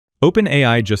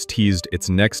OpenAI just teased its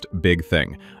next big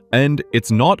thing, and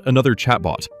it's not another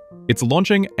chatbot. It's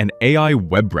launching an AI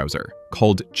web browser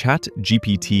called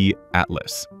ChatGPT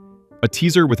Atlas. A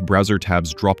teaser with browser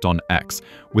tabs dropped on X,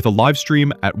 with a live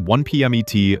stream at 1 p.m.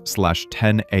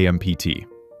 ET/10 a.m. PT.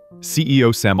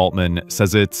 CEO Sam Altman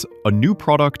says it's a new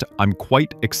product I'm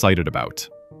quite excited about.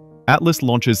 Atlas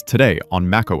launches today on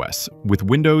macOS, with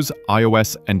Windows,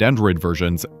 iOS, and Android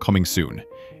versions coming soon.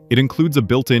 It includes a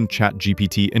built-in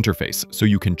ChatGPT interface, so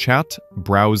you can chat,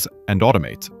 browse, and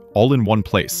automate, all in one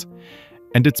place.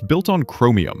 And it's built on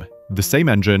Chromium, the same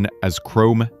engine as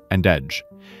Chrome and Edge.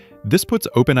 This puts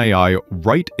OpenAI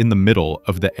right in the middle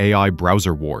of the AI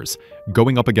browser wars,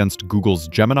 going up against Google's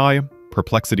Gemini,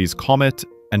 Perplexity's Comet,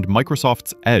 and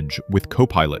Microsoft's Edge with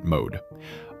Copilot Mode.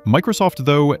 Microsoft,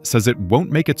 though, says it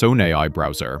won't make its own AI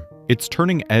browser. It's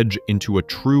turning Edge into a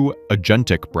true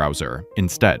agentic browser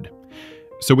instead.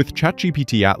 So with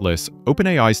ChatGPT Atlas,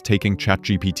 OpenAI's taking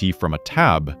ChatGPT from a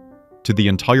tab to the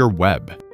entire web.